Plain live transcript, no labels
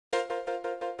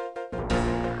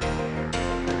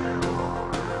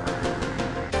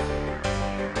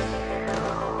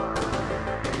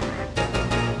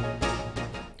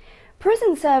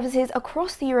services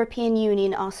across the European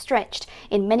Union are stretched.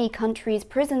 In many countries,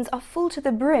 prisons are full to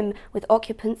the brim, with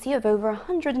occupancy of over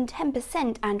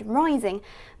 110% and rising.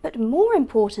 But more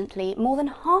importantly, more than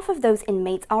half of those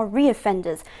inmates are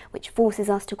reoffenders, which forces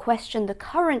us to question the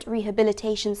current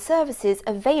rehabilitation services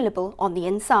available on the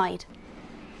inside.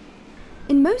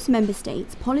 In most member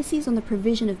states, policies on the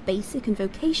provision of basic and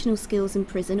vocational skills in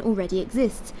prison already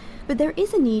exist, but there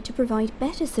is a need to provide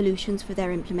better solutions for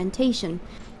their implementation,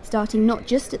 starting not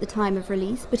just at the time of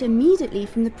release, but immediately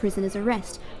from the prisoner's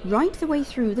arrest, right the way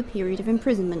through the period of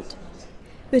imprisonment.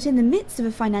 But in the midst of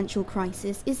a financial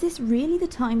crisis, is this really the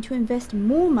time to invest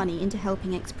more money into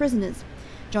helping ex-prisoners?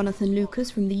 Jonathan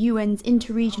Lucas from the UN's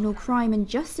Interregional Crime and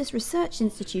Justice Research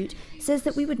Institute says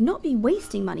that we would not be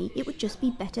wasting money, it would just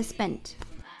be better spent.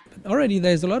 Already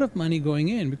there's a lot of money going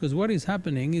in, because what is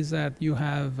happening is that you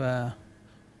have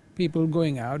people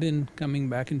going out and coming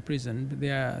back in prison.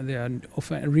 They are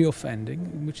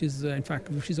reoffending, which is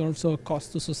which is also a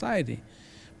cost to society.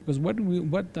 Because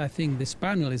what I think this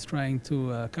panel is trying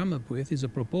to come up with is a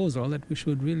proposal that we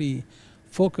should really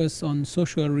focus on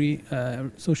social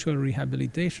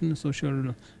rehabilitation,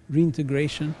 social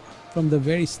reintegration from the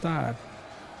very start.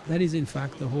 That is in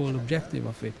fact the whole objective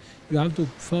of it. You have to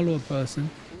follow a person,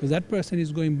 because that person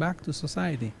is going back to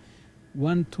society.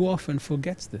 One too often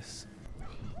forgets this.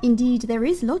 Indeed, there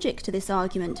is logic to this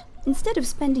argument. Instead of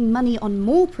spending money on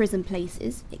more prison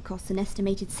places, it costs an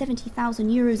estimated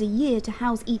 €70,000 a year to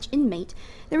house each inmate,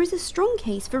 there is a strong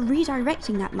case for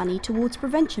redirecting that money towards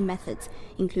prevention methods,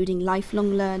 including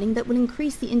lifelong learning that will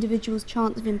increase the individual's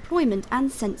chance of employment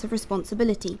and sense of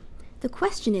responsibility. The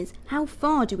question is, how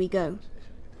far do we go?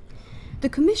 The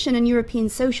Commission and European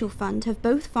Social Fund have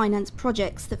both financed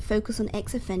projects that focus on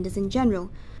ex-offenders in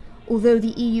general. Although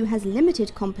the EU has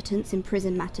limited competence in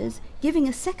prison matters, giving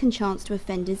a second chance to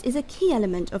offenders is a key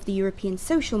element of the European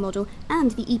social model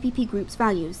and the EPP Group's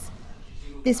values.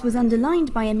 This was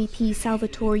underlined by MEP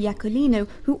Salvatore Iacolino,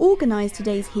 who organised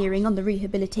today's hearing on the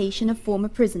rehabilitation of former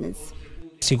prisoners.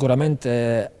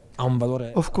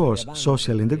 Of course,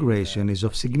 social integration is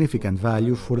of significant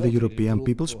value for the European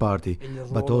People's Party,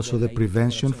 but also the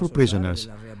prevention for prisoners,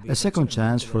 a second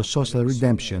chance for social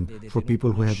redemption for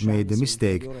people who have made a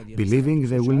mistake, believing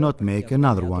they will not make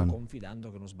another one.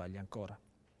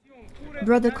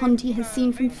 Brother Conti has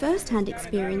seen from first-hand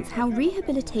experience how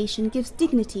rehabilitation gives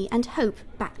dignity and hope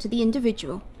back to the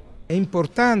individual.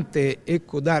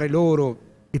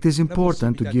 It is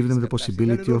important to give them the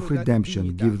possibility of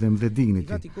redemption, give them the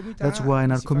dignity. That's why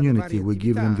in our community we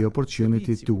give them the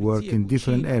opportunity to work in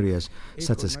different areas,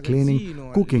 such as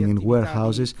cleaning, cooking in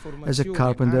warehouses, as a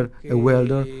carpenter, a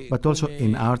welder, but also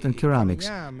in art and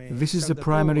ceramics. This is the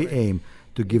primary aim,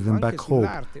 to give them back hope,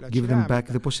 give them back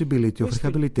the possibility of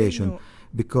rehabilitation,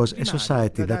 because a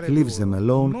society that leaves them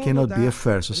alone cannot be a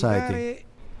fair society.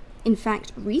 In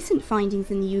fact, recent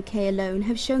findings in the UK alone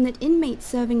have shown that inmates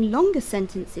serving longer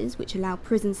sentences, which allow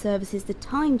prison services the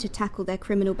time to tackle their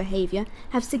criminal behaviour,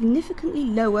 have significantly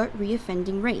lower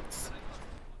reoffending rates.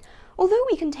 Although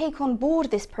we can take on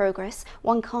board this progress,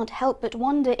 one can't help but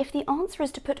wonder if the answer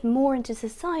is to put more into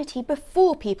society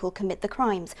before people commit the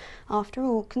crimes. After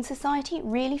all, can society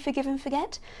really forgive and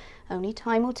forget? Only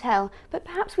time will tell, but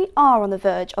perhaps we are on the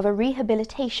verge of a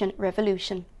rehabilitation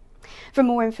revolution. For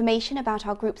more information about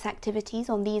our group's activities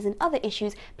on these and other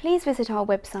issues, please visit our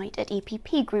website at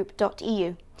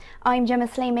eppgroup.eu. I'm Gemma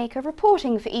Slaymaker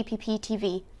reporting for EPP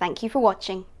TV. Thank you for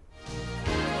watching.